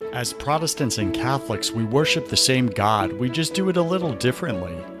As Protestants and Catholics, we worship the same God, we just do it a little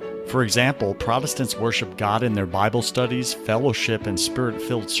differently. For example, Protestants worship God in their Bible studies, fellowship, and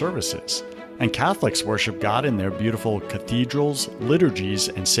spirit-filled services. And Catholics worship God in their beautiful cathedrals, liturgies,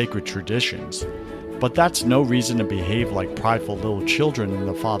 and sacred traditions. But that's no reason to behave like prideful little children in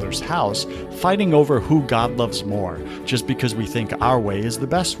the Father's house, fighting over who God loves more, just because we think our way is the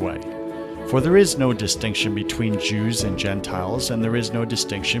best way. For there is no distinction between Jews and Gentiles, and there is no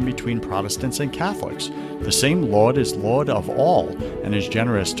distinction between Protestants and Catholics. The same Lord is Lord of all, and is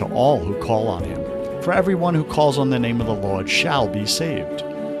generous to all who call on him. For everyone who calls on the name of the Lord shall be saved.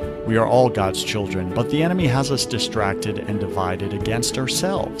 We are all God's children, but the enemy has us distracted and divided against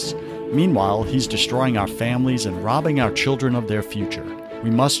ourselves. Meanwhile, he's destroying our families and robbing our children of their future. We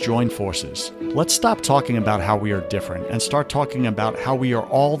must join forces. Let's stop talking about how we are different and start talking about how we are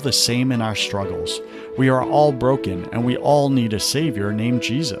all the same in our struggles. We are all broken, and we all need a Savior named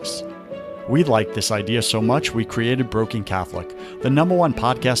Jesus. We like this idea so much, we created Broken Catholic, the #1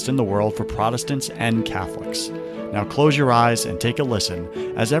 podcast in the world for Protestants and Catholics. Now close your eyes and take a listen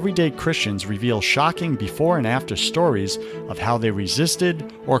as everyday Christians reveal shocking before and after stories of how they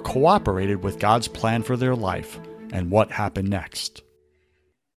resisted or cooperated with God's plan for their life and what happened next.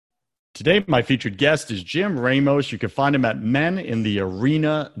 Today, my featured guest is Jim Ramos. You can find him at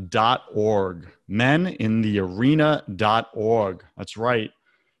meninthearena.org. Meninthearena.org. That's right.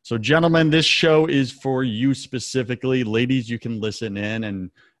 So, gentlemen, this show is for you specifically. Ladies, you can listen in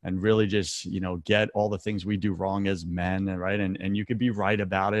and really just, get all the things we do wrong as men, right? And you can be right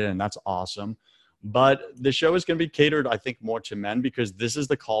about it, and that's awesome. But the show is going to be catered, I think, more to men because this is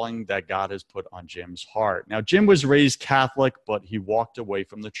the calling that God has put on Jim's heart. Now, Jim was raised Catholic, but he walked away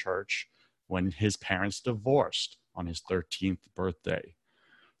from the church when his parents divorced on his 13th birthday.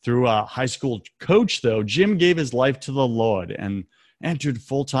 Through a high school coach, though, Jim gave his life to the Lord and entered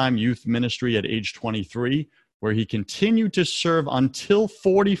full-time youth ministry at age 23, where he continued to serve until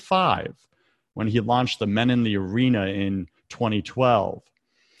 45, when he launched the Men in the Arena in 2012.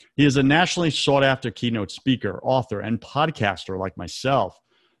 He is a nationally sought-after keynote speaker, author, and podcaster like myself.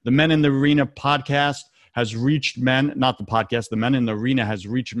 The Men in the Arena podcast has reached men, not the podcast, the Men in the Arena has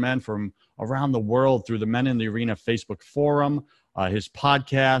reached men from around the world through the Men in the Arena Facebook forum, his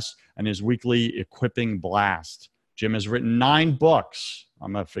podcast, and his weekly Equipping Blast. Jim has written 9 books.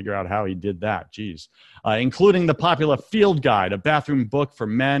 I'm going to figure out how he did that, including the popular Field Guide, a bathroom book for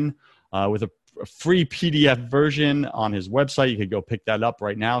men with a free PDF version on his website. You could go pick that up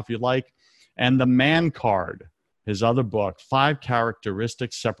right now if you'd like. And The Man Card, his other book, 5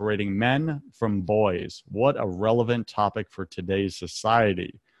 Characteristics Separating Men from Boys. What a relevant topic for today's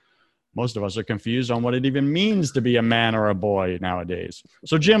society. Most of us are confused on what it even means to be a man or a boy nowadays.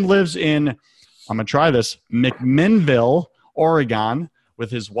 So Jim lives in, I'm going to try this, McMinnville, Oregon,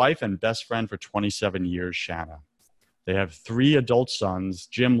 with his wife and best friend for 27 years, Shanna. They have 3 adult sons.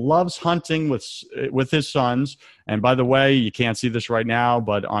 Jim loves hunting with his sons. And by the way, you can't see this right now,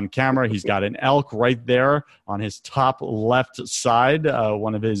 but on camera, he's got an elk right there on his top left side,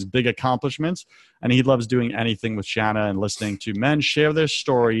 one of his big accomplishments. And he loves doing anything with Shanna and listening to men share their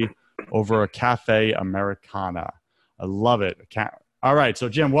story over a cafe Americana. I love it. All right. So,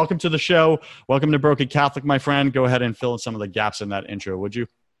 Jim, welcome to the show. Welcome to Broken Catholic, my friend. Go ahead and fill in some of the gaps in that intro, would you?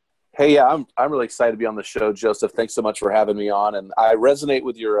 Hey, yeah, I'm really excited to be on the show, Joseph. Thanks so much for having me on. And I resonate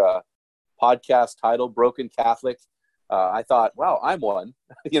with your podcast title, Broken Catholic. I thought, wow, I'm one.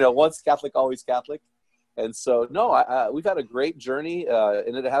 Once Catholic, always Catholic. And so, no, we've had a great journey,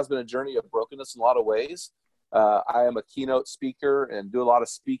 and it has been a journey of brokenness in a lot of ways. I am a keynote speaker and do a lot of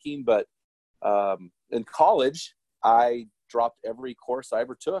speaking, but in college, I dropped every course I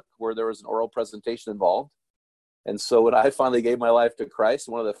ever took where there was an oral presentation involved. And so when I finally gave my life to Christ,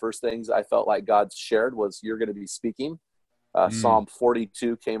 one of the first things I felt like God shared was, you're going to be speaking. Psalm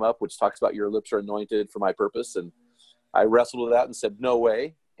 42 came up, which talks about your lips are anointed for my purpose. And I wrestled with that and said, no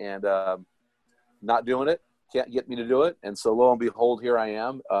way. And not doing it, can't get me to do it. And so lo and behold, here I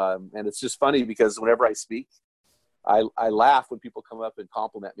am. And it's just funny because whenever I speak, I laugh when people come up and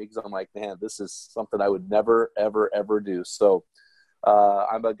compliment me because I'm like, man, this is something I would never, ever, ever do. So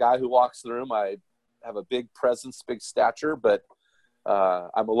I'm a guy who walks the room. I have a big presence, big stature, but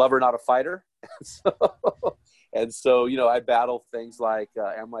I'm a lover, not a fighter. and so, I battle things like,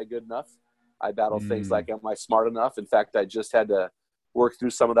 am I good enough? I battle things like, am I smart enough? In fact, I just had to work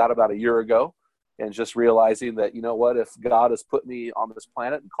through some of that about a year ago, and just realizing that, if God has put me on this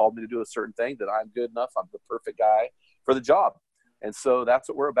planet and called me to do a certain thing, that I'm good enough. I'm the perfect guy for the job. And so that's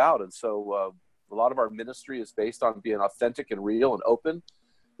what we're about. And so a lot of our ministry is based on being authentic and real and open,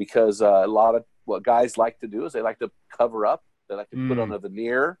 because a lot of what guys like to do is they like to cover up that I can put on a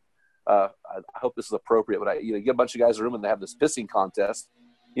veneer. I hope this is appropriate, but you get a bunch of guys in a room and they have this pissing contest,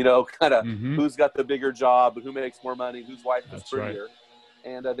 kind of who's got the bigger job, who makes more money, whose wife is prettier. Right.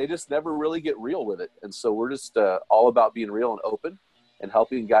 And they just never really get real with it. And so we're just all about being real and open and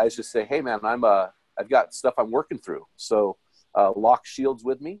helping guys just say, hey man, I've got stuff I'm working through. So lock shields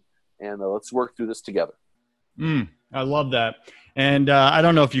with me and let's work through this together. I love that. And I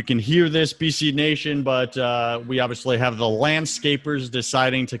don't know if you can hear this, BC Nation, but we obviously have the landscapers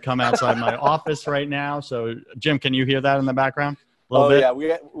deciding to come outside my office right now. So, Jim, can you hear that in the background? Yeah.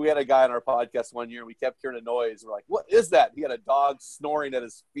 We had a guy on our podcast one year. And we kept hearing a noise. We're like, what is that? He had a dog snoring at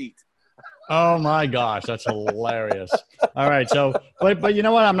his feet. Oh, my gosh. That's hilarious. All right. So, but you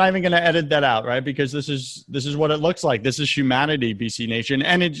know what? I'm not even going to edit that out, right? Because this is what it looks like. This is humanity, BC Nation.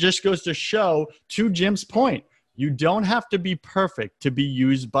 And it just goes to show, to Jim's point, you don't have to be perfect to be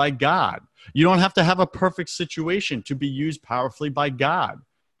used by God. You don't have to have a perfect situation to be used powerfully by God,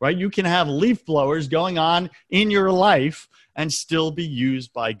 right? You can have leaf blowers going on in your life and still be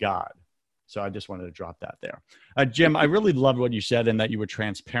used by God. So I just wanted to drop that there. Jim, I really loved what you said and that you were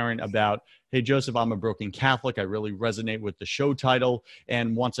transparent about, hey, Joseph, I'm a broken Catholic. I really resonate with the show title.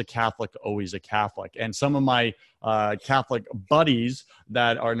 And once a Catholic, always a Catholic. And some of my Catholic buddies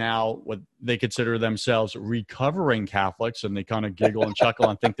that are now what they consider themselves recovering Catholics, and they kind of giggle and chuckle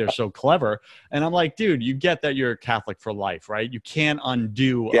and think they're so clever. And I'm like, dude, you get that you're a Catholic for life, right? You can't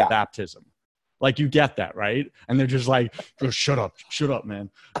undo a baptism. Like, you get that, right? And they're just like, oh, shut up,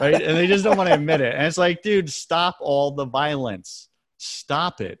 man, right? And they just don't want to admit it. And it's like, dude, stop all the violence.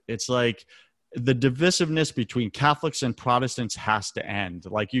 Stop it. It's like the divisiveness between Catholics and Protestants has to end.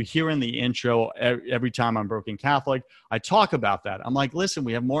 Like you hear in the intro, every time I'm Broken Catholic, I talk about that. I'm like, listen,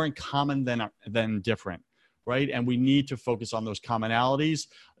 we have more in common than different, right? And we need to focus on those commonalities.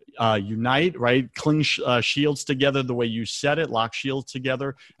 Unite, right? Cling shields together the way you said it, lock shields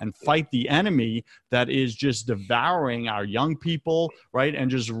together and fight the enemy that is just devouring our young people, right?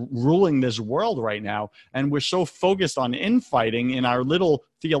 And just ruling this world right now. And we're so focused on infighting in our little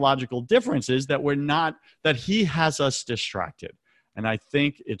theological differences that he has us distracted. And I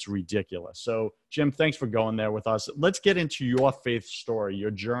think it's ridiculous. So, Jim, thanks for going there with us. Let's get into your faith story,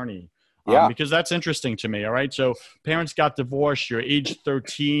 your journey. Because that's interesting to me. All right. So parents got divorced. You're age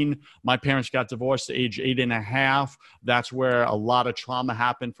 13. My parents got divorced at age 8.5. That's where a lot of trauma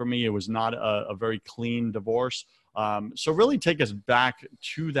happened for me. It was not a very clean divorce. So really take us back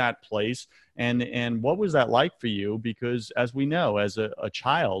to that place. And what was that like for you? Because as we know, as a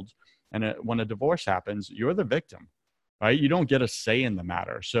child, and when a divorce happens, you're the victim. Right? You don't get a say in the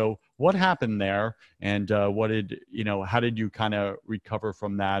matter. So what happened there, and how did you kind of recover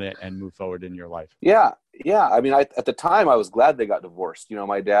from that and move forward in your life? Yeah. I mean, at the time I was glad they got divorced.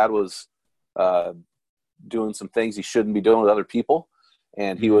 My dad was doing some things he shouldn't be doing with other people.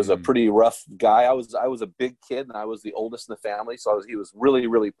 And he was a pretty rough guy. I was a big kid and I was the oldest in the family. So he was really,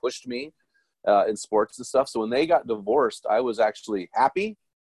 really pushed me in sports and stuff. So when they got divorced, I was actually happy.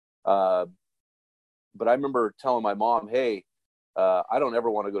 But I remember telling my mom, hey, I don't ever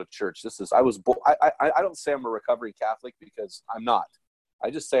want to go to church. I don't say I'm a recovering Catholic because I'm not. I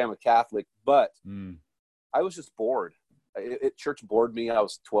just say I'm a Catholic, but I was just bored. Church bored me. I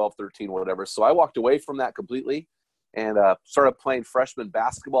was 12, 13, whatever. So I walked away from that completely and started playing freshman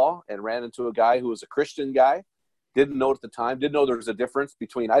basketball and ran into a guy who was a Christian guy. Didn't know at the time, didn't know there was a difference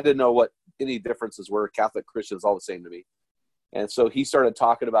between, I didn't know what any differences were. Catholic, Christians, all the same to me. And so he started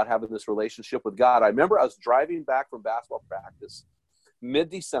talking about having this relationship with God. I remember I was driving back from basketball practice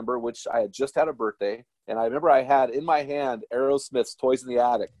mid-December, which I had just had a birthday. And I remember I had in my hand Aerosmith's Toys in the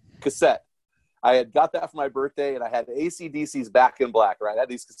Attic cassette. I had got that for my birthday, and I had AC/DC's Back in Black, right? I had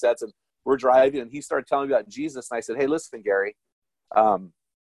these cassettes, and we're driving, and he started telling me about Jesus. And I said, hey, listen, Gary, I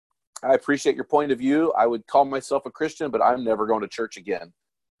appreciate your point of view. I would call myself a Christian, but I'm never going to church again.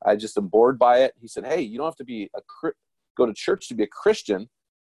 I just am bored by it. He said, hey, you don't have to go to church to be a Christian.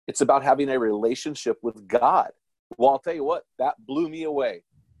 It's about having a relationship with God. Well, I'll tell you what, that blew me away.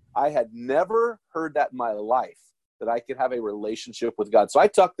 I had never heard that in my life, that I could have a relationship with God. So I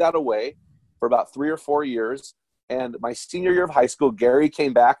tucked that away for about 3 or 4 years. And my senior year of high school, Gary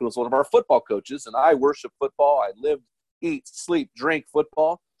came back and was one of our football coaches. And I worship football. I lived, eat, sleep, drink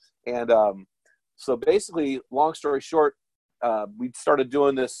football. And so basically, long story short, we started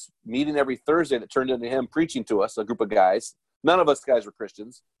doing this meeting every Thursday that turned into him preaching to us, a group of guys. None of us guys were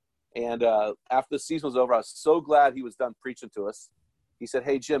Christians. And after the season was over, I was so glad he was done preaching to us. He said,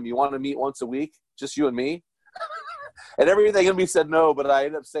 hey, Jim, you want to meet once a week? Just you and me? And everything in me said no, but I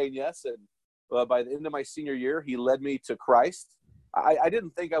ended up saying yes. And by the end of my senior year, he led me to Christ. I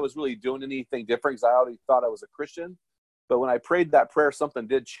didn't think I was really doing anything different because I already thought I was a Christian. But when I prayed that prayer, something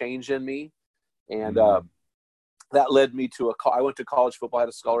did change in me. And that led me to I went to college football, I had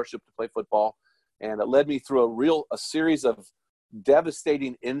a scholarship to play football. And it led me through a series of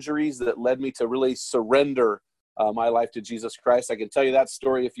devastating injuries that led me to really surrender my life to Jesus Christ. I can tell you that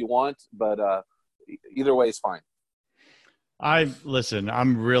story if you want, but either way is fine. Listen,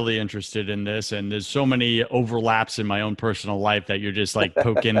 I'm really interested in this, and there's so many overlaps in my own personal life that you're just like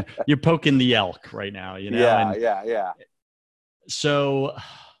you're poking the elk right now, you know? Yeah. So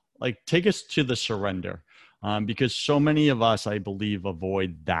like, take us to the surrender, because so many of us, I believe,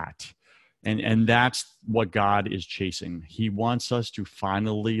 avoid that. And that's what God is chasing. He wants us to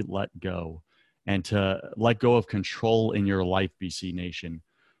finally let go, and to let go of control in your life, BC Nation,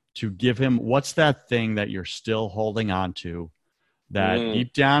 to give him, what's that thing that you're still holding on to, that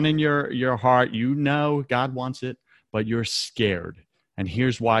deep down in your heart, you know God wants it, but you're scared. And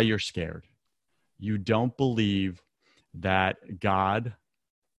here's why you're scared. You don't believe that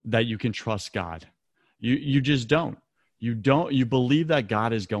you can trust God. You just don't. You believe that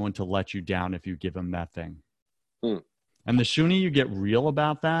God is going to let you down if you give him that thing. And the sooner you get real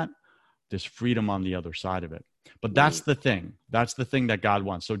about that, there's freedom on the other side of it. But that's the thing. That's the thing that God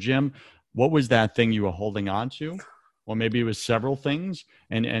wants. So Jim, what was that thing you were holding on to? Or maybe it was several things,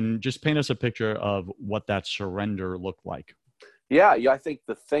 and just paint us a picture of what that surrender looked like. Yeah. I think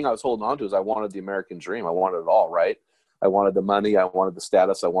the thing I was holding on to is I wanted the American dream. I wanted it all, right? I wanted the money. I wanted the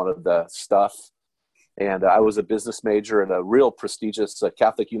status. I wanted the stuff. And I was a business major at a real prestigious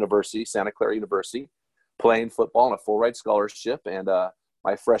Catholic university, Santa Clara University, playing football on a full ride scholarship. And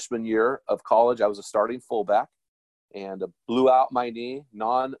my freshman year of college, I was a starting fullback, and blew out my knee,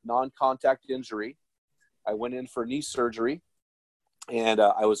 non-contact injury. I went in for knee surgery, and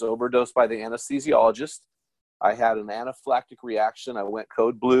I was overdosed by the anesthesiologist. I had an anaphylactic reaction. I went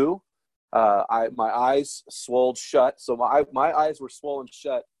code blue. My eyes swelled shut. So my eyes were swollen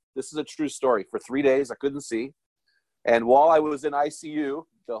shut. This is a true story. For 3 days, I couldn't see. And while I was in ICU,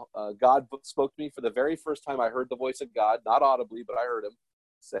 God spoke to me for the very first time. I heard the voice of God, not audibly, but I heard him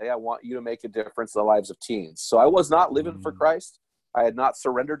say, I want you to make a difference in the lives of teens. So I was not living for Christ. I had not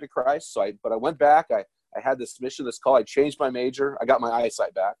surrendered to Christ. But I went back. I had this mission, this call. I changed my major. I got my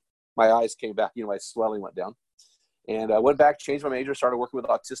eyesight back. My eyes came back. My swelling went down. And I went back, changed my major, started working with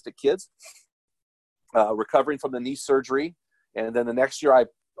autistic kids, recovering from the knee surgery. And then the next year, I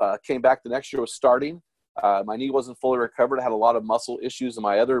came back. The next year was starting. My knee wasn't fully recovered. I had a lot of muscle issues in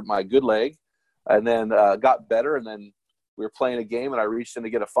my good leg, and then got better. And then we were playing a game, and I reached in to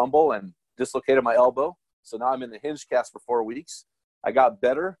get a fumble and dislocated my elbow. So now I'm in the hinge cast for 4 weeks. I got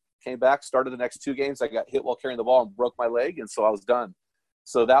better, came back, started the next 2 games. I got hit while carrying the ball and broke my leg, and so I was done.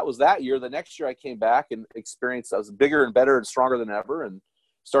 So that was that year. The next year I came back and experienced, I was bigger and better and stronger than ever, and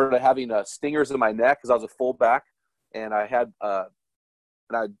started having stingers in my neck because I was a fullback, and I had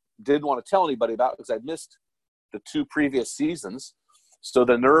and I didn't want to tell anybody about it because I'd missed the 2 previous seasons. So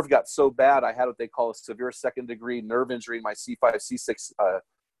the nerve got so bad, I had what they call a severe second-degree nerve injury in my C5, C6,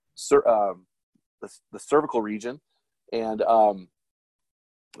 the cervical region. And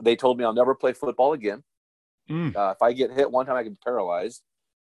they told me I'll never play football again. If I get hit one time, I can be paralyzed.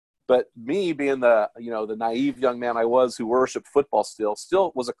 But me being the naive young man I was, who worshiped football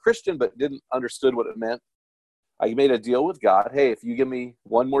still was a Christian, but didn't understood what it meant. I made a deal with God. Hey, if you give me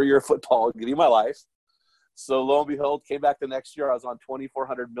 1 more year of football, I'll give you my life. So lo and behold, came back the next year. I was on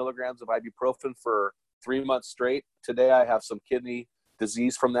 2,400 milligrams of ibuprofen for 3 months straight. Today I have some kidney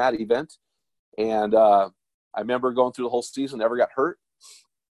disease from that event. And I remember going through the whole season, never got hurt.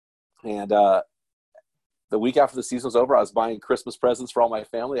 And the week after the season was over, I was buying Christmas presents for all my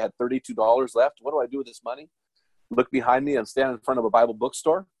family. I had $32 left. What do I do with this money? Look behind me. I'm standing in front of a Bible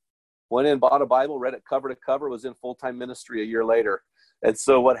bookstore. Went in, bought a Bible, read it cover to cover, was in full-time ministry a year later. And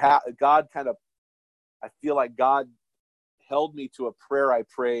so God kind of, I feel like God held me to a prayer I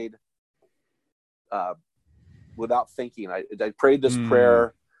prayed without thinking. I prayed this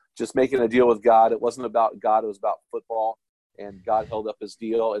prayer, just making a deal with God. It wasn't about God. It was about football. And God held up his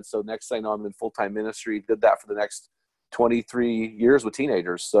deal. And so next thing I know, I'm in full-time ministry, did that for the next 23 years with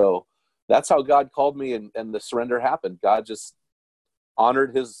teenagers. So that's how God called me, and the surrender happened. God just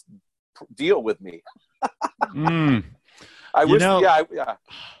honored his deal with me. I wish, yeah.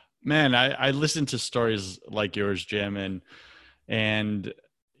 Man, I listen to stories like yours, Jim, and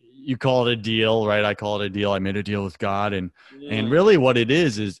you call it a deal, right? I call it a deal. I made a deal with God, and really what it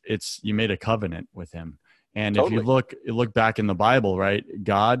is it's you made a covenant with him. And totally. If you look back in the Bible, right,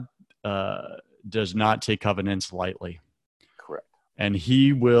 God does not take covenants lightly. Correct. And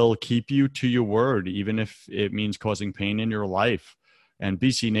he will keep you to your word, even if it means causing pain in your life. And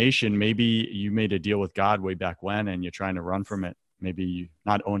BC Nation, maybe you made a deal with God way back when and you're trying to run from it. Maybe you're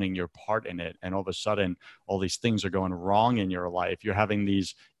not owning your part in it. And all of a sudden, all these things are going wrong in your life. You're having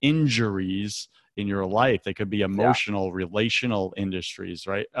these injuries in your life. They could be emotional, relational industries,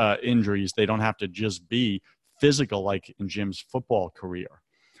 right? Injuries. They don't have to just be physical, like in Jim's football career.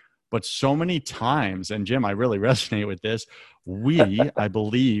 But so many times, and Jim, I really resonate with this, I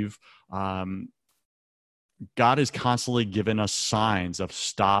believe, God is constantly giving us signs of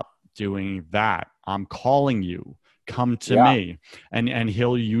stop doing that. I'm calling you. Come to me. And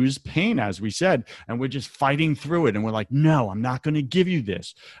he'll use pain, as we said, and we're just fighting through it. And we're like, no, I'm not going to give you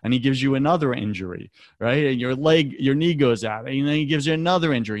this. And he gives you another injury, right? And your knee goes out, and then he gives you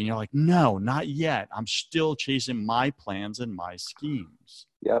another injury. And you're like, no, not yet. I'm still chasing my plans and my schemes.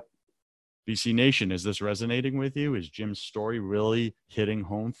 Yep. BC Nation, is this resonating with you? Is Jim's story really hitting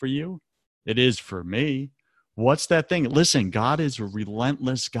home for you? It is for me. What's that thing? Listen, God is a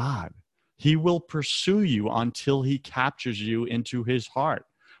relentless God. He will pursue you until he captures you into his heart.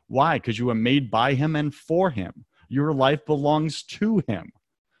 Why? Because you were made by him and for him. Your life belongs to him.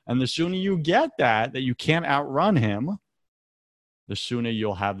 And the sooner you get that you can't outrun him, the sooner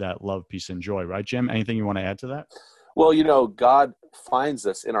you'll have that love, peace, and joy. Right, Jim? Anything you want to add to that? Well, God finds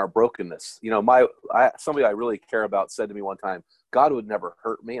us in our brokenness. Somebody I really care about said to me one time, God would never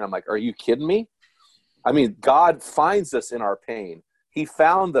hurt me. And I'm like, are you kidding me? I mean, God finds us in our pain. He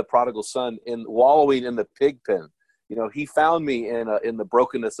found the prodigal son in wallowing in the pig pen. He found me in the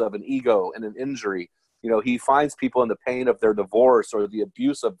brokenness of an ego and an injury. He finds people in the pain of their divorce or the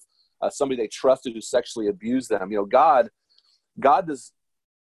abuse of somebody they trusted who sexually abused them. God does.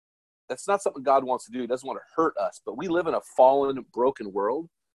 That's not something God wants to do. He doesn't want to hurt us, but we live in a fallen, broken world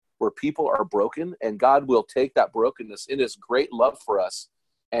where people are broken, and God will take that brokenness in his great love for us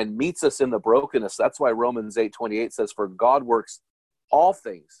and meets us in the brokenness. That's why Romans 8:28 says, for God works all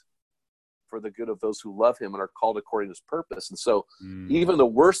things for the good of those who love him and are called according to his purpose. And so even the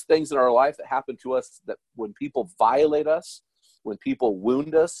worst things in our life that happen to us, that when people violate us, when people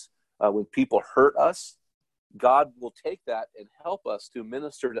wound us, when people hurt us, God will take that and help us to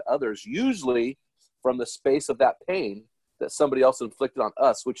minister to others, usually from the space of that pain that somebody else inflicted on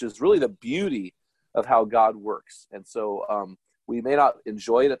us, which is really the beauty of how God works. And so we may not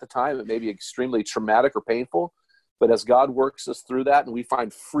enjoy it at the time. It may be extremely traumatic or painful, but as God works us through that and we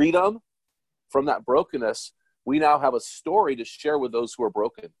find freedom from that brokenness, we now have a story to share with those who are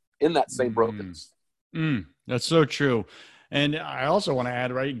broken in that same brokenness. That's so true. And I also want to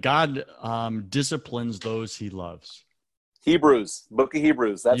add, right, God disciplines those he loves. Book of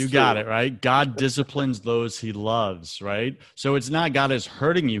Hebrews. That's you true. got it, right? God disciplines those he loves, right? So it's not God is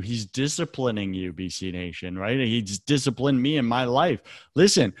hurting you. He's disciplining you, BC Nation, right? He's disciplined me in my life.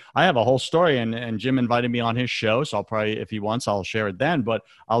 Listen, I have a whole story, and Jim invited me on his show, so I'll probably, if he wants, I'll share it then, but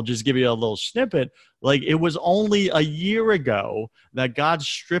I'll just give you a little snippet. Like, it was only a year ago that God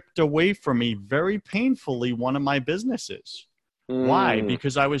stripped away from me very painfully one of my businesses. Why?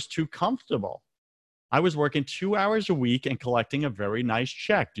 Because I was too comfortable. I was working 2 hours a week and collecting a very nice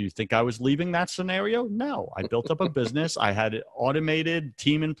check. Do you think I was leaving that scenario? No. I built up a business. I had an automated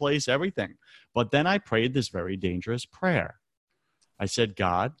team in place, everything. But then I prayed this very dangerous prayer. I said,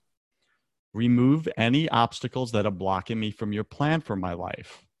 God, remove any obstacles that are blocking me from your plan for my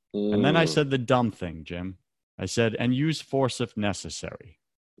life. And then I said the dumb thing, Jim. I said, and use force if necessary.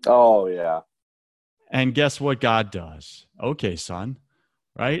 Oh, yeah. And guess what God does? Okay, son.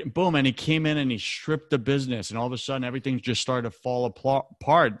 Right? Boom. And he came in and he stripped the business, and all of a sudden everything just started to fall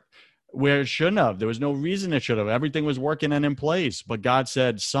apart where it shouldn't have. There was no reason it should have. Everything was working and in place. But God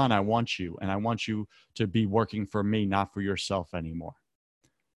said, son, I want you, and I want you to be working for me, not for yourself anymore.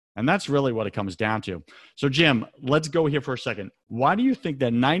 And that's really what it comes down to. So, Jim, let's go here for a second. Why do you think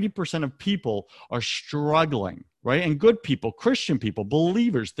that 90% of people are struggling, right? And good people, Christian people,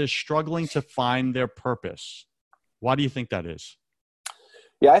 believers, they're struggling to find their purpose. Why do you think that is?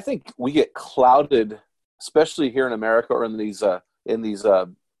 Yeah, I think we get clouded, especially here in America or in these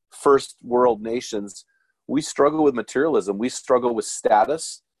first world nations. We struggle with materialism. We struggle with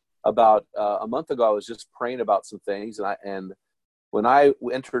status. About a month ago, I was just praying about some things, and when I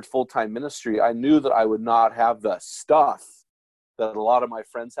entered full-time ministry, I knew that I would not have the stuff that a lot of my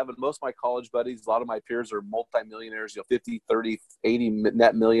friends have. And most of my college buddies, a lot of my peers are multimillionaires, 50, 30, 80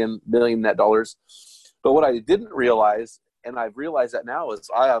 million net dollars. But what I didn't realize, and I've realized that now, is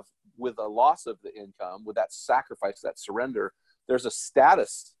I have, with a loss of the income, with that sacrifice, that surrender, there's a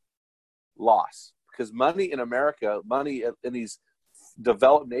status loss. Because money in America, money in these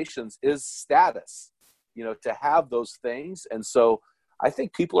developed nations is status, to have those things. And so I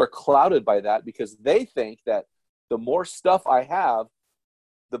think people are clouded by that because they think that the more stuff I have,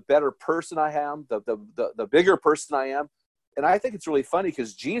 the better person I am, the bigger person I am. And I think it's really funny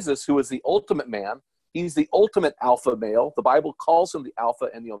because Jesus, who is the ultimate man, he's the ultimate alpha male. The Bible calls him the Alpha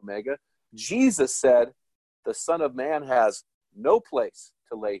and the Omega. Jesus said, the Son of Man has no place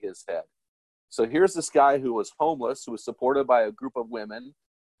to lay his head. So here's this guy who was homeless, who was supported by a group of women,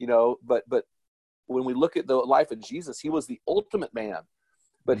 but when we look at the life of Jesus, he was the ultimate man,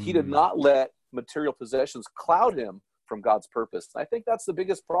 but he did not let material possessions cloud him from God's purpose. And I think that's the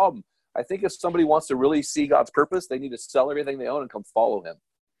biggest problem. I think if somebody wants to really see God's purpose, they need to sell everything they own and come follow him,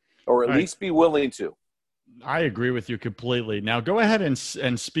 or at least be willing to. I agree with you completely. Now go ahead and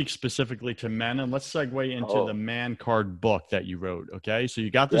speak specifically to men, and let's segue into the Man Card book that you wrote. Okay. So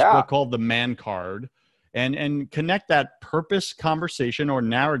you got this book called The Man Card, and connect that purpose conversation or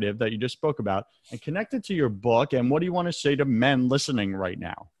narrative that you just spoke about and connect it to your book. And what do you want to say to men listening right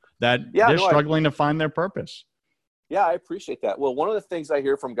now that they're struggling to find their purpose? Yeah, I appreciate that. Well, one of the things I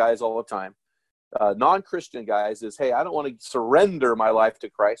hear from guys all the time, non-Christian guys, is, hey, I don't want to surrender my life to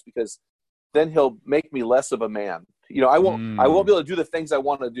Christ because then he'll make me less of a man. I won't be able to do the things I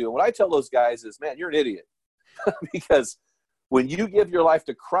want to do. And what I tell those guys is, man, you're an idiot. Because when you give your life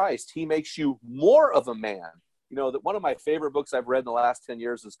to Christ, he makes you more of a man. That one of my favorite books I've read in the last 10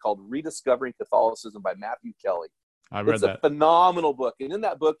 years is called Rediscovering Catholicism by Matthew Kelly. I read that. It's a phenomenal book. And in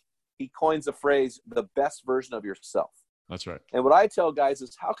that book, he coins the phrase, the best version of yourself. That's right. And what I tell guys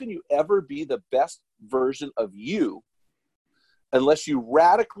is, how can you ever be the best version of you unless you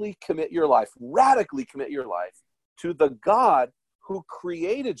radically commit your life to the God who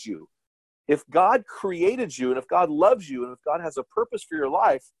created you? If God created you, and if God loves you, and if God has a purpose for your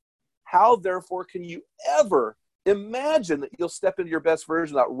life, how therefore can you ever imagine that you'll step into your best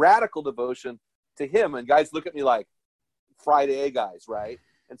version, that radical devotion to him? And guys look at me like fried egg guys, right?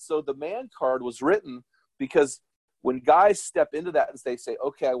 And so the Man Card was written because when guys step into that and they say,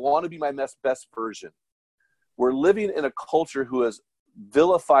 okay, I want to be my best version, we're living in a culture who has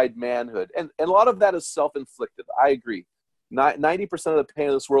vilified manhood. And a lot of that is self-inflicted. I agree. 90% of the pain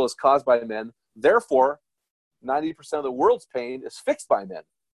of this world is caused by men. Therefore, 90% of the world's pain is fixed by men.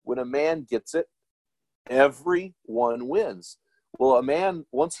 When a man gets it, everyone wins. Well, a man,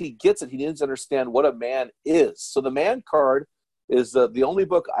 once he gets it, he needs to understand what a man is. So the Man Card is the only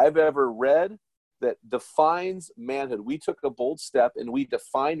book I've ever read that defines manhood. We took a bold step and we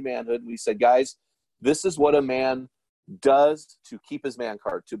defined manhood. We said, guys, this is what a man does to keep his man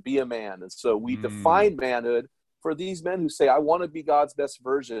card, to be a man. And so we defined manhood for these men who say, I want to be God's best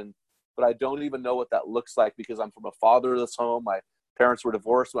version, but I don't even know what that looks like because I'm from a fatherless home. My parents were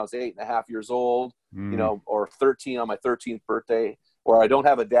divorced when I was 8.5 years old, or 13 on my 13th birthday, or I don't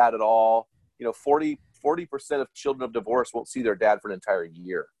have a dad at all. 40% of children of divorce won't see their dad for an entire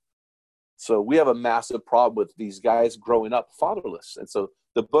year. So we have a massive problem with these guys growing up fatherless. And so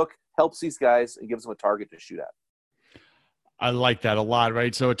the book helps these guys and gives them a target to shoot at. I like that a lot,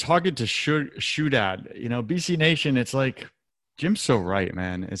 right? So a target to shoot at, BC Nation, it's like, Jim's so right,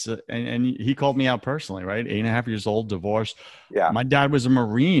 man. And he called me out personally, right? 8.5 years old, divorced. Yeah. My dad was a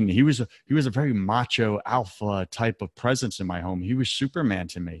Marine. He was a very macho alpha type of presence in my home. He was Superman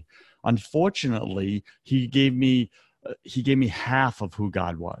to me. Unfortunately, he gave me half of who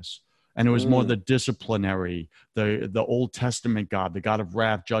God was. And it was more the disciplinary, the Old Testament God, the God of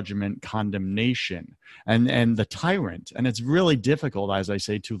wrath, judgment, condemnation, and the tyrant. And it's really difficult, as I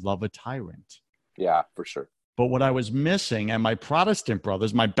say, to love a tyrant. Yeah, for sure. But what I was missing, and my Protestant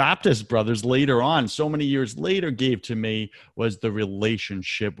brothers, my Baptist brothers later on, so many years later gave to me, was the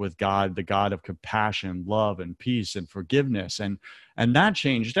relationship with God, the God of compassion, love, and peace, and forgiveness. And that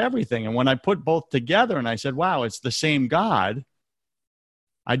changed everything. And when I put both together and I said, wow, it's the same God,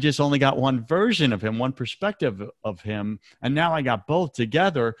 I just only got one version of him, one perspective of him. And now I got both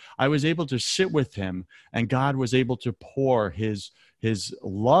together. I was able to sit with him, and God was able to pour his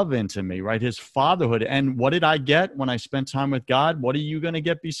love into me, right? His fatherhood. And what did I get when I spent time with God? What are you going to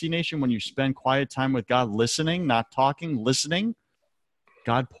get, BC Nation, when you spend quiet time with God, listening, not talking, listening?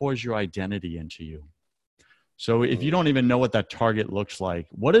 God pours your identity into you. So if you don't even know what that target looks like,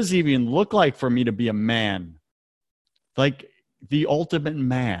 what does it even look like for me to be a man? Like, the ultimate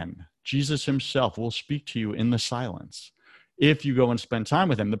man, Jesus himself, will speak to you in the silence if you go and spend time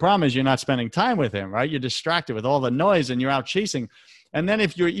with him. The problem is you're not spending time with him, right? You're distracted with all the noise and you're out chasing. And then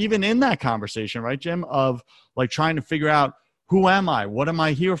if you're even in that conversation, right, Jim, of like trying to figure out, who am I? What am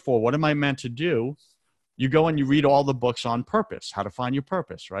I here for? What am I meant to do? You go and you read all the books on purpose, how to find your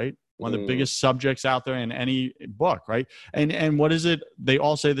purpose, right? One of the biggest subjects out there in any book, right? And what is it? They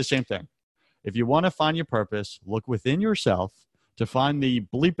all say the same thing. If you want to find your purpose, look within yourself to find the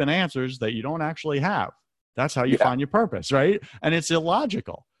bleeping answers that you don't actually have. That's how you find your purpose, right? And it's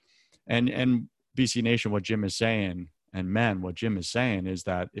illogical. And BC Nation, what Jim is saying, and men, what Jim is saying is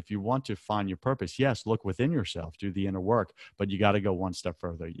that if you want to find your purpose, yes, look within yourself, do the inner work, but you got to go one step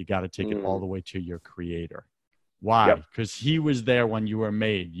further. You got to take it all the way to your creator. Why? Because he was there when you were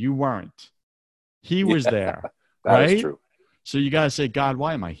made. You weren't. He was there. That is true. So you got to say, God,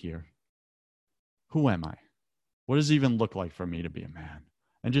 why am I here? Who am I? What does it even look like for me to be a man?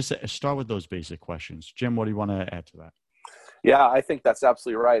 And just start with those basic questions. Jim, what do you want to add to that? Yeah, I think that's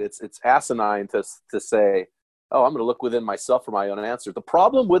absolutely right. It's asinine to say, oh, I'm going to look within myself for my own answer. The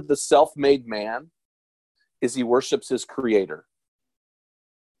problem with the self-made man is he worships his creator.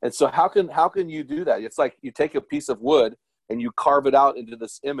 And so how can you do that? It's like you take a piece of wood and you carve it out into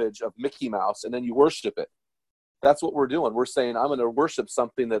this image of Mickey Mouse, and then you worship it. That's what we're doing. We're saying, I'm going to worship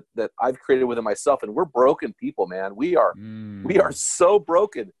something that I've created within myself. And we're broken people, man. We are so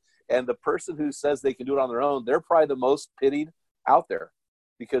broken. And the person who says they can do it on their own, they're probably the most pitied out there,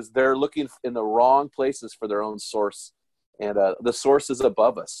 because they're looking in the wrong places for their own source. And the source is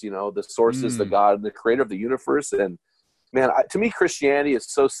above us. The source is the God, the creator of the universe. And man, to me, Christianity is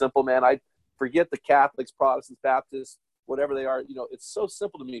so simple, man. I forget the Catholics, Protestants, Baptists, whatever they are. It's so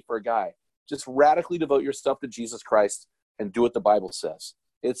simple to me for a guy. Just radically devote yourself to Jesus Christ and do what the Bible says.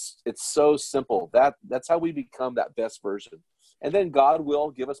 It's so simple. That's how we become that best version. And then God will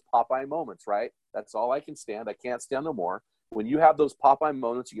give us Popeye moments, right? That's all I can stand. I can't stand no more. When you have those Popeye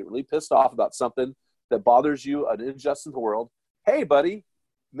moments, you get really pissed off about something that bothers you, an injustice in the world. Hey, buddy,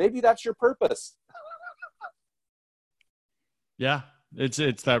 maybe that's your purpose. Yeah.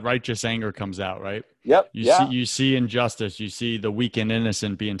 It's that righteous anger comes out, right? Yep. You see injustice. You see the weak and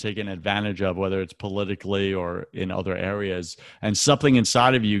innocent being taken advantage of, whether it's politically or in other areas. And something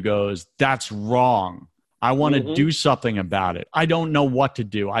inside of you goes, that's wrong. I want to do something about it. I don't know what to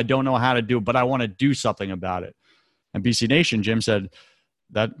do. I don't know how to do it, but I want to do something about it. And BC Nation, Jim said,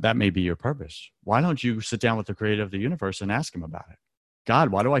 that may be your purpose. Why don't you sit down with the creator of the universe and ask him about it?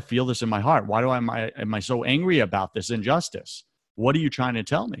 God, why do I feel this in my heart? Why am I so angry about this injustice? What are you trying to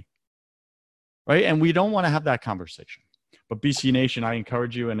tell me? Right? And we don't want to have that conversation. But BC Nation, I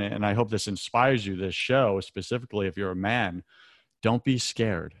encourage you, and I hope this inspires you, this show, specifically if you're a man, don't be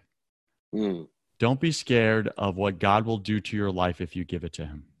scared. Don't be scared of what God will do to your life if you give it to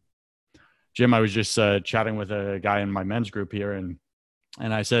him. Jim, I was just chatting with a guy in my men's group here, and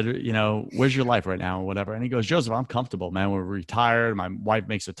I said, where's your life right now or whatever? And he goes, Joseph, I'm comfortable, man. We're retired. My wife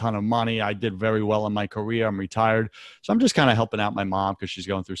makes a ton of money. I did very well in my career. I'm retired. So I'm just kind of helping out my mom because she's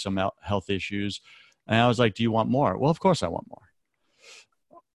going through some health issues. And I was like, do you want more? Well, of course I want more.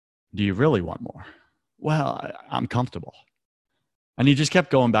 Do you really want more? Well, I'm comfortable. And he just kept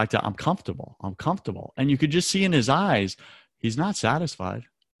going back to, I'm comfortable. I'm comfortable. And you could just see in his eyes, he's not satisfied.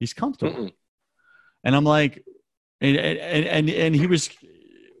 He's comfortable. And I'm like, and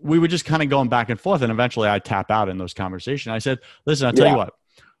we were just kind of going back and forth. And eventually I tap out in those conversations. I said, listen, I'll tell you what,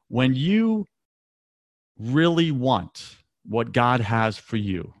 when you really want what God has for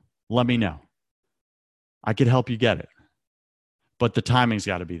you, let me know. I could help you get it, but the timing's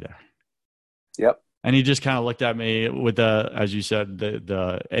got to be there. Yep. And he just kind of looked at me with as you said,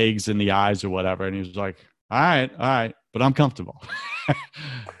 the eggs in the eyes or whatever. And he was like, all right, but I'm comfortable.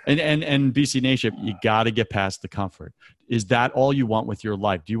 and BC Nation, you got to get past the comfort. Is that all you want with your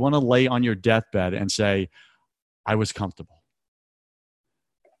life? Do you want to lay on your deathbed and say, I was comfortable,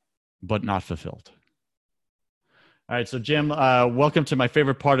 but not fulfilled? All right. So Jim, welcome to my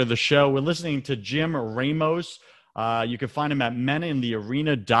favorite part of the show. We're listening to Jim Ramos. You can find him at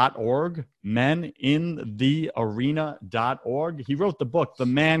meninthearena.org, meninthearena.org. He wrote the book, The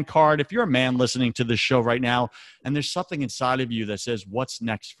Man Card. If you're a man listening to this show right now, and there's something inside of you that says, what's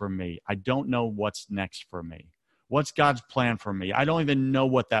next for me? I don't know what's next for me. What's God's plan for me? I don't even know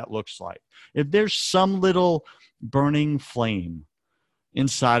what that looks like. If there's some little burning flame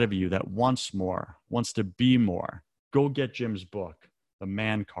inside of you that wants more, wants to be more, go get Jim's book, The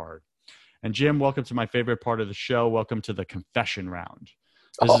Man Card. And Jim, welcome to my favorite part of the show. Welcome to the confession round.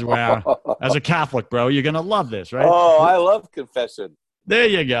 This is where, as a Catholic, bro, you're going to love this, right? Oh, I love confession. There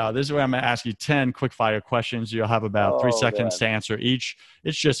you go. This is where I'm going to ask you 10 quick fire questions. You'll have about 3 seconds to answer each.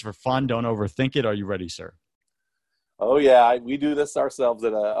 It's just for fun. Don't overthink it. Are you ready, sir? Oh, yeah. We do this ourselves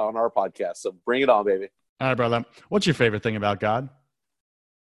on our podcast. So bring it on, baby. All right, brother. What's your favorite thing about God?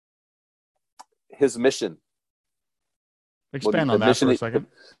 His mission. Expand on that for a second.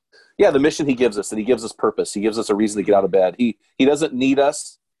 Yeah, the mission he gives us, and he gives us purpose. He gives us a reason to get out of bed. He doesn't need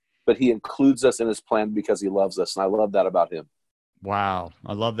us, but he includes us in his plan because he loves us, and I love that about him. Wow,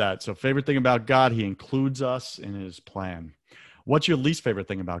 I love that. So favorite thing about God, he includes us in his plan. What's your least favorite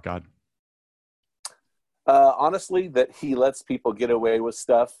thing about God? Honestly, that he lets people get away with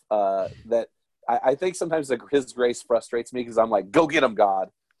stuff that I think sometimes his grace frustrates me because I'm like, go get him, God.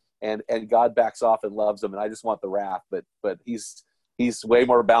 And God backs off and loves him. And I just want the wrath, but he's way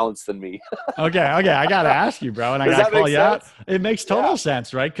more balanced than me. Okay. I got to ask you, bro. And I Does got to that call make you out. sense? It makes total Yeah.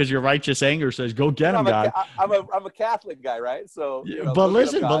 sense, right? Because your righteous anger says, go get him, God. I'm a Catholic guy, right? So, But go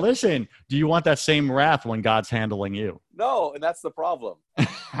get him, listen, God. do you want that same wrath when God's handling you? No, and that's the problem.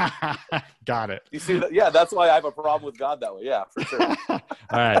 Got it. You see that? Yeah, that's why I have a problem with God that way. Yeah, for sure. All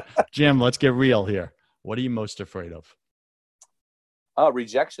right, Jim, let's get real here. What are you most afraid of?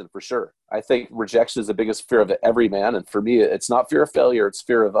 Rejection, for sure. I think rejection is the biggest fear of every man. And for me, it's not fear of failure. It's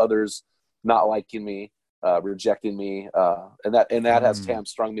fear of others not liking me, rejecting me. And that has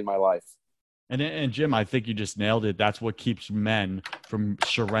hamstrung me in my life. And Jim, I think you just nailed it. That's what keeps men from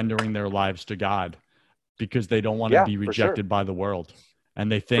surrendering their lives to God, because they don't want to be rejected by the world.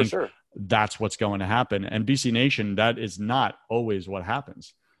 And they think that's what's going to happen. And BC Nation, that is not always what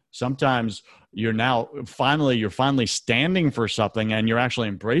happens. Sometimes you're finally standing for something, and you're actually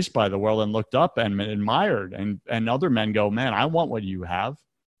embraced by the world and looked up and admired, and other men go, man, I want what you have.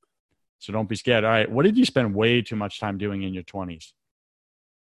 So don't be scared. All right. What did you spend way too much time doing in your 20s?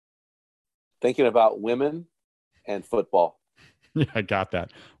 Thinking about women and football. Yeah, I got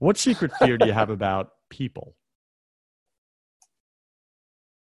that. What secret fear do you have about people?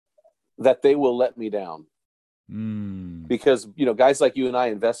 That they will let me down. Because, guys like you and I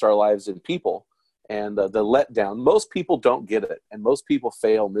invest our lives in people, and the letdown, most people don't get it, and most people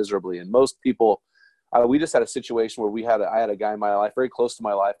fail miserably. And most people, we just had a situation where I had a guy in my life, very close to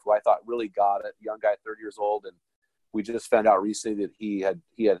my life, who I thought really got it, young guy, 30 years old. And we just found out recently that he had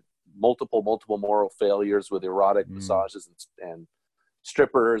multiple moral failures with erotic massages and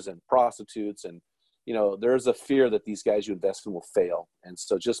strippers and prostitutes. And, there's a fear that these guys you invest in will fail. And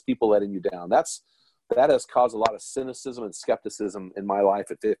so just people letting you down, that has caused a lot of cynicism and skepticism in my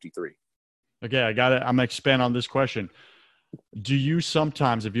life at 53. Okay, I got it. I'm going to expand on this question. Do you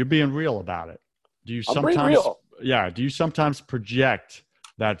sometimes, if you're being real about it, do you sometimes project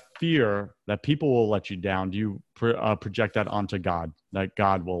that fear that people will let you down? Do you project that onto God, that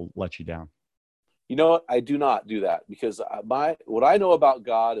God will let you down? You know what? I do not do that, because what I know about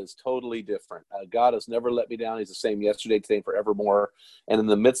God is totally different. God has never let me down. He's the same yesterday, today, and forevermore. And in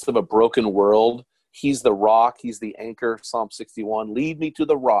the midst of a broken world, he's the rock. He's the anchor. Psalm 61, lead me to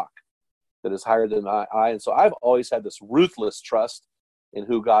the rock that is higher than I. And so I've always had this ruthless trust in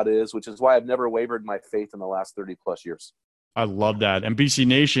who God is, which is why I've never wavered in my faith in the last 30 plus years. I love that. And BC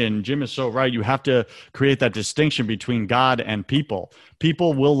Nation, Jim is so right. You have to create that distinction between God and people.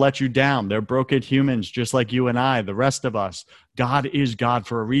 People will let you down. They're broken humans just like you and I, the rest of us. God is God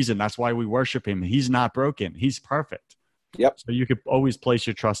for a reason. That's why we worship him. He's not broken. He's perfect. Yep. So you could always place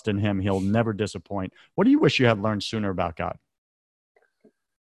your trust in him. He'll never disappoint. What do you wish you had learned sooner about God?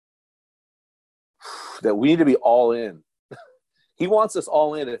 That we need to be all in. He wants us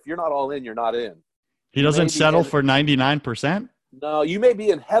all in. If you're not all in, you're not in. He doesn't settle for 99%? No, you may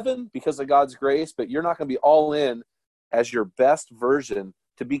be in heaven because of God's grace, but you're not going to be all in as your best version.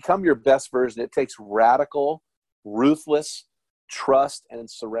 To become your best version, it takes radical, ruthless trust and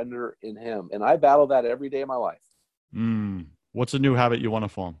surrender in him. And I battle that every day of my life. What's a new habit you want to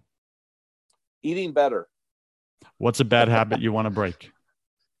form? Eating better. What's a bad habit you want to break?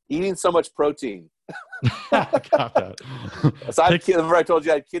 Eating so much protein. I got that. So remember I told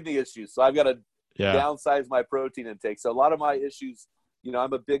you I had kidney issues, so I've got to downsize my protein intake. So a lot of my issues,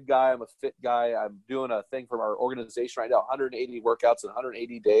 I'm a big guy, I'm a fit guy. I'm doing a thing from our organization right now, 180 workouts in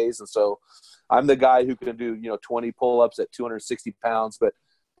 180 days. And so I'm the guy who can do, 20 pull-ups at 260 pounds, but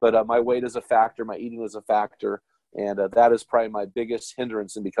my weight is a factor. My eating is a factor. And that is probably my biggest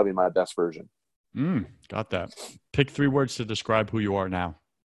hindrance in becoming my best version. Got that. Pick 3 words to describe who you are now.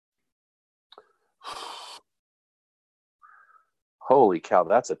 Holy cow,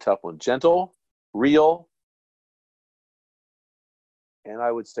 that's a tough one. Gentle, real, and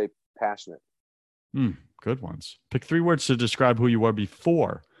I would say passionate. Good ones. Pick 3 words to describe who you were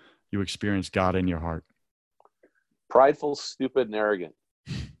before you experienced God in your heart. Prideful, stupid, and arrogant.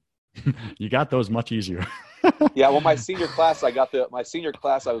 You got those much easier. Yeah, well, my senior class, I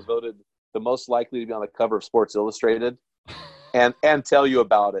was voted the most likely to be on the cover of Sports Illustrated and tell you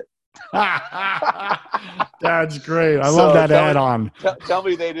about it. That's great. I love that add-on. Tell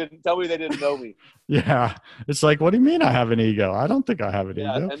me they didn't know me. Yeah. It's like, what do you mean I have an ego? I don't think I have an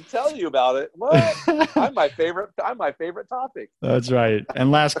ego. And tell you about it. What? I'm my favorite topic. That's right.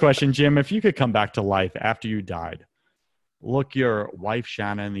 And last question, Jim, if you could come back to life after you died, look your wife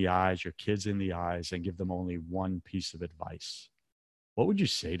Shanna in the eyes, your kids in the eyes, and give them only one piece of advice, what would you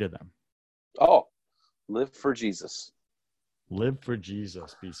say to them? Oh, Live for Jesus. Live for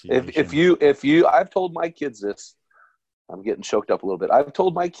Jesus, BC If you, I've told my kids this. I'm getting choked up a little bit. I've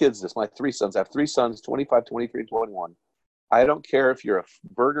told my kids this, my three sons. I have three sons, 25, 23, 21. I don't care if you're a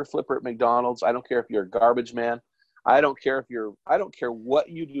burger flipper at McDonald's. I don't care if you're a garbage man. I don't care what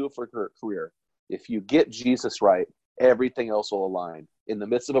you do for a career. If you get Jesus right, everything else will align in the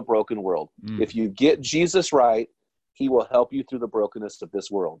midst of a broken world. If you get Jesus right, he will help you through the brokenness of this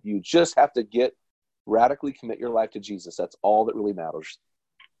world. You just have to radically commit your life to Jesus. That's all that really matters.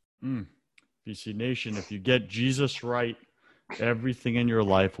 BC Nation, if you get Jesus right, everything in your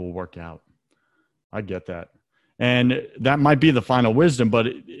life will work out. I get that. And that might be the final wisdom, but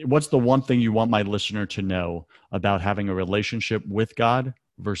what's the one thing you want my listener to know about having a relationship with God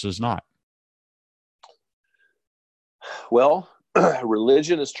versus not? Well,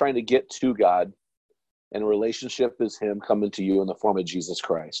 religion is trying to get to God, and relationship is him coming to you in the form of Jesus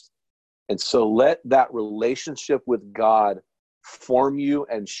Christ. And so let that relationship with God form you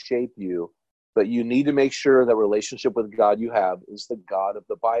and shape you. But you need to make sure that relationship with God you have is the God of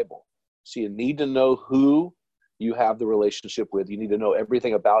the Bible. So you need to know who you have the relationship with. You need to know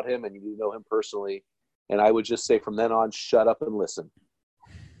everything about him, and you need to know him personally. And I would just say from then on, shut up and listen.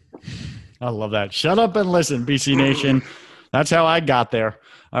 I love that. Shut up and listen, BC Nation. That's how I got there.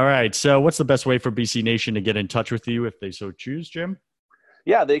 All right. So what's the best way for BC Nation to get in touch with you if they so choose, Jim?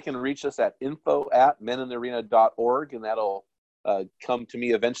 Yeah, they can reach us at info@meninthearena.org, and that'll come to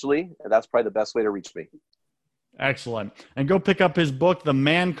me eventually. And that's probably the best way to reach me. Excellent. And go pick up his book, The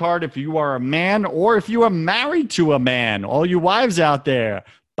Man Card, if you are a man or if you are married to a man. All you wives out there,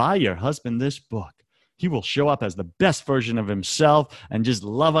 buy your husband this book. He will show up as the best version of himself and just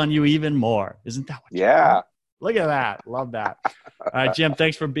love on you even more. Isn't that what you want? Look at that. Love that. All right, Jim,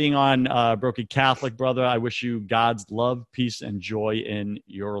 thanks for being on Broken Catholic, brother. I wish you God's love, peace, and joy in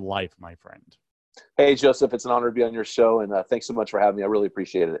your life, my friend. Hey, Joseph, it's an honor to be on your show, and thanks so much for having me. I really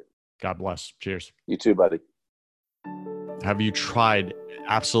appreciated it. God bless. Cheers. You too, buddy. Have you tried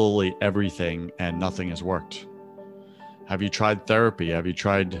absolutely everything and nothing has worked? Have you tried therapy? Have you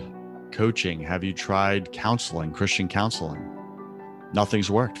tried coaching? Have you tried counseling, Christian counseling? Nothing's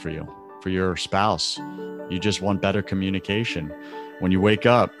worked for you, for your spouse. You just want better communication. When you wake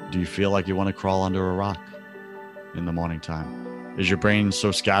up, do you feel like you want to crawl under a rock in the morning time? Is your brain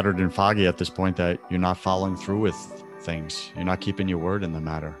so scattered and foggy at this point that you're not following through with things? You're not keeping your word in the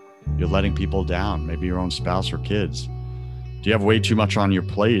matter. You're letting people down, maybe your own spouse or kids. Do you have way too much on your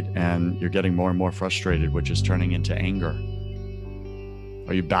plate and you're getting more and more frustrated, which is turning into anger?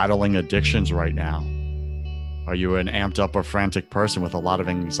 Are you battling addictions right now? Are you an amped up or frantic person with a lot of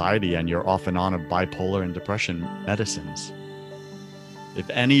anxiety and you're off and on of bipolar and depression medicines? If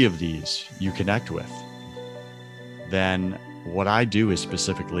any of these you connect with, then what I do is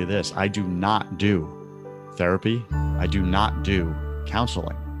specifically this. I do not do therapy. I do not do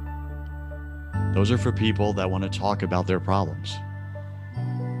counseling. Those are for people that want to talk about their problems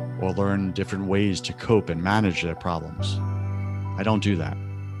or learn different ways to cope and manage their problems. I don't do that.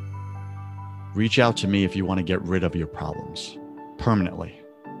 Reach out to me if you want to get rid of your problems permanently.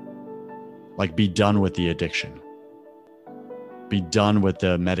 Like, be done with the addiction. Be done with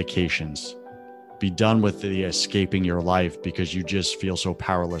the medications. Be done with the escaping your life because you just feel so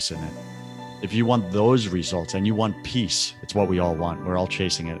powerless in it. If you want those results and you want peace, it's what we all want. We're all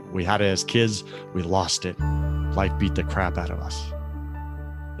chasing it. We had it as kids. We lost it. Life beat the crap out of us.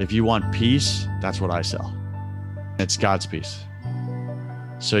 If you want peace, that's what I sell. It's God's peace.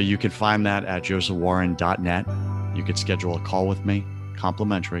 So you can find that at josephwarren.net. You can schedule a call with me,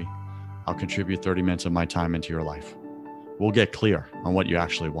 complimentary. I'll contribute 30 minutes of my time into your life. We'll get clear on what you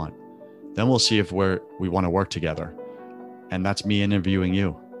actually want. Then we'll see if we want to work together. And that's me interviewing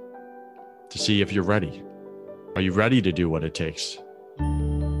you to see if you're ready. Are you ready to do what it takes?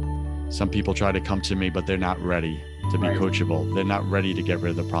 Some people try to come to me, but they're not ready to be coachable. They're not ready to get rid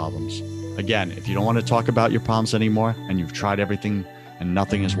of the problems. Again, if you don't want to talk about your problems anymore and you've tried everything and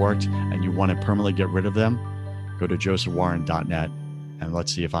nothing has worked and you want to permanently get rid of them, go to josephwarren.net and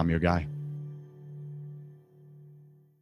let's see if I'm your guy.